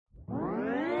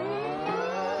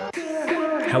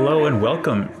Hello and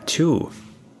welcome to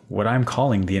what I'm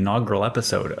calling the inaugural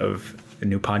episode of the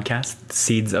new podcast,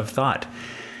 Seeds of Thought.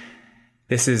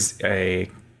 This is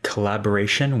a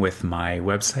collaboration with my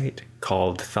website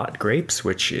called Thought Grapes,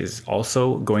 which is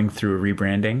also going through a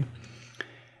rebranding.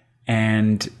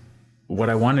 And what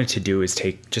I wanted to do is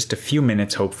take just a few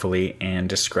minutes, hopefully, and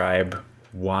describe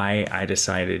why I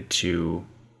decided to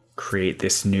create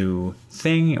this new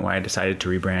thing and why I decided to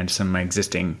rebrand some of my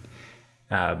existing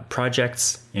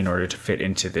projects in order to fit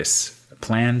into this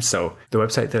plan. So the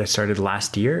website that I started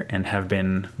last year and have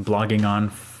been blogging on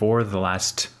for the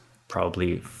last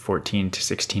probably 14 to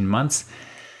 16 months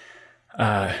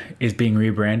is being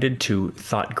rebranded to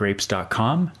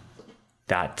thoughtgrapes.com.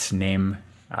 That name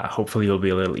hopefully will be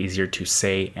a little easier to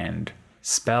say and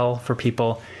spell for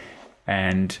people.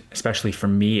 And especially for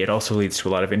me, it also leads to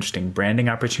a lot of interesting branding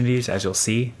opportunities. As you'll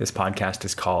see, this podcast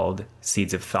is called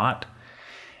Seeds of Thought.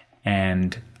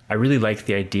 And I really like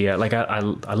the idea. Like I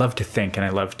love to think, and I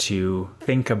love to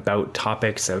think about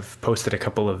topics. I've posted a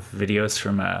couple of videos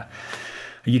from a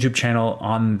YouTube channel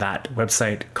on that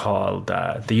website called,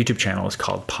 the YouTube channel is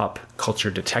called Pop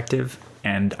Culture Detective.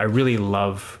 And I really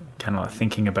love kind of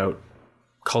thinking about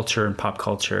culture and pop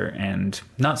culture, and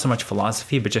not so much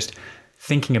philosophy, but just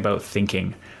thinking about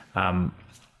thinking.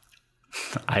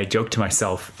 I joke to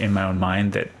myself in my own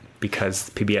mind that because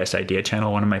PBS Idea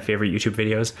Channel, one of my favorite YouTube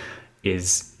videos,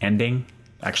 is ending.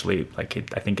 Actually, I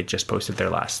think it just posted their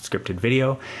last scripted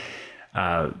video.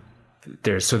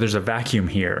 There's a vacuum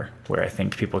here where I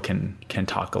think people can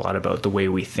talk a lot about the way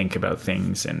we think about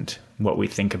things and what we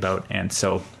think about. And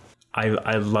so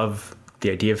I love the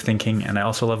idea of thinking, and I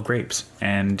also love grapes.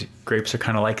 And grapes are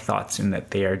kind of like thoughts in that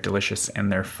they are delicious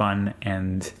and they're fun,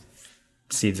 and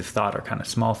seeds of thought are kind of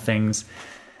small things.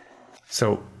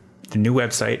 So the new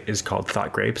website is called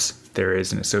Thought Grapes. There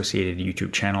is an associated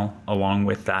YouTube channel along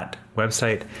with that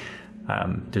website.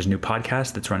 There's a new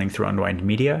podcast that's running through Unwind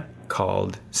Media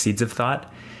called Seeds of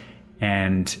Thought.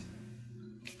 And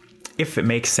if it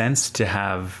makes sense to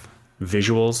have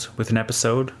visuals with an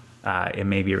episode, it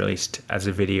may be released as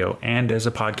a video and as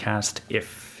a podcast.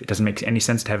 If it doesn't make any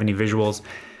sense to have any visuals,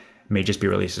 it may just be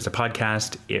released as a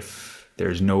podcast. If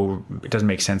it doesn't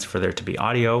make sense for there to be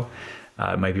audio,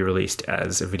 it might be released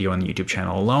as a video on the YouTube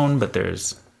channel alone, but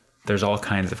there's all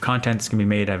kinds of content that's going to be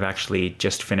made. I've actually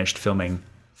just finished filming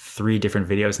 3 different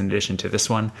videos in addition to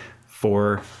this one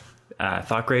for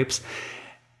Thought Grapes.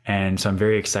 And so I'm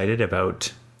very excited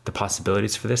about the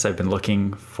possibilities for this. I've been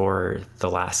looking for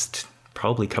the last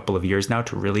probably couple of years now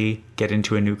to really get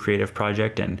into a new creative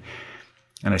project. And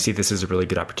I see this as a really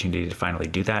good opportunity to finally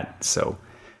do that. So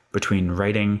between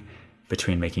writing,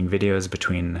 between making videos,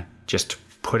 between just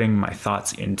putting my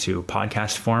thoughts into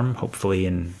podcast form, hopefully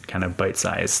in kind of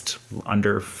bite-sized,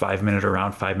 under 5 minute,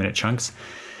 around 5 minute chunks,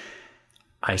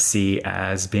 I see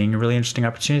as being a really interesting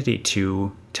opportunity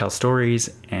to tell stories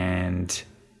and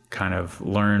kind of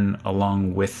learn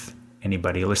along with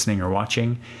anybody listening or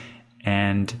watching.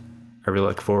 And I really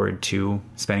look forward to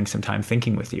spending some time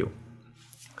thinking with you.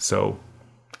 So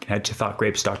head to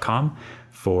thoughtgrapes.com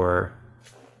for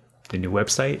the new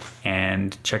website,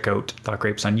 and check out Thought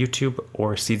Grapes on YouTube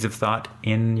or Seeds of Thought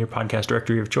in your podcast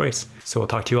directory of choice. So we'll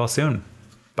talk to you all soon.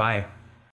 Bye.